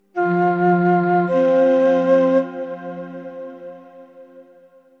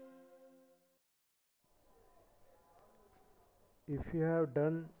have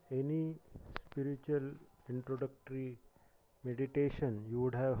done any spiritual introductory meditation, you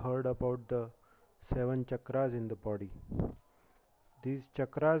would have heard about the seven chakras in the body. These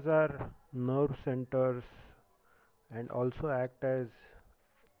chakras are nerve centers and also act as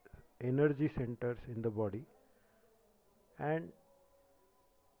energy centers in the body. And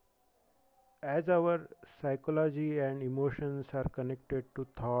as our psychology and emotions are connected to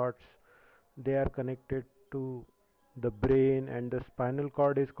thoughts, they are connected to the brain, and the spinal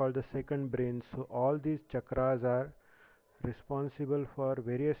cord is called the second brain. So all these chakras are responsible for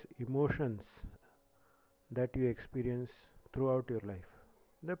various emotions that you experience throughout your life,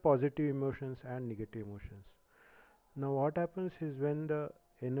 the positive emotions and negative emotions. Now what happens is, when the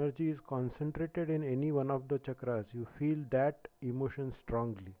energy is concentrated in any one of the chakras, you feel that emotion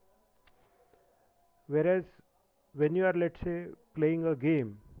strongly. Whereas when you are, let's say, playing a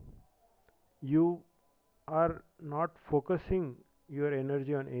game, you are not focusing your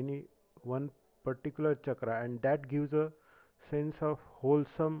energy on any one particular chakra, and that gives a sense of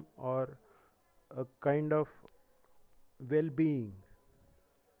wholesome or a kind of well-being,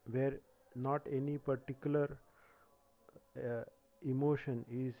 where not any particular uh, emotion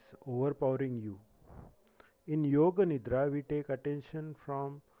is overpowering you. In Yoga Nidra, we take attention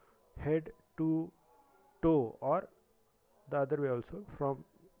from head to toe, or the other way also, from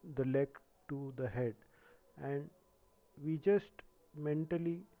the leg to the head, and we just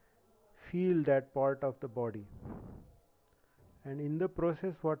mentally feel that part of the body. And in the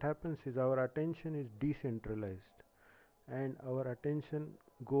process, what happens is, our attention is decentralized, and our attention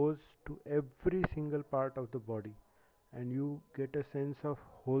goes to every single part of the body, and you get a sense of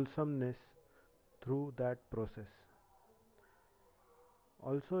wholesomeness through that process.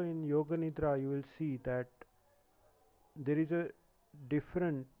 Also in Yoga Nidra, you will see that there is a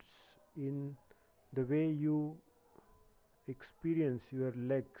difference in the way you experience your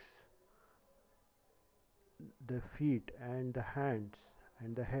legs, the feet, and the hands,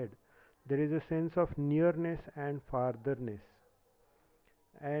 and the head. There is a sense of nearness and fartherness.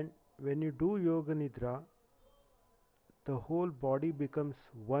 And when you do Yoga Nidra, the whole body becomes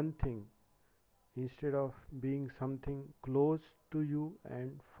one thing instead of being something close to you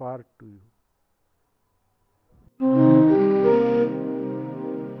and far to you.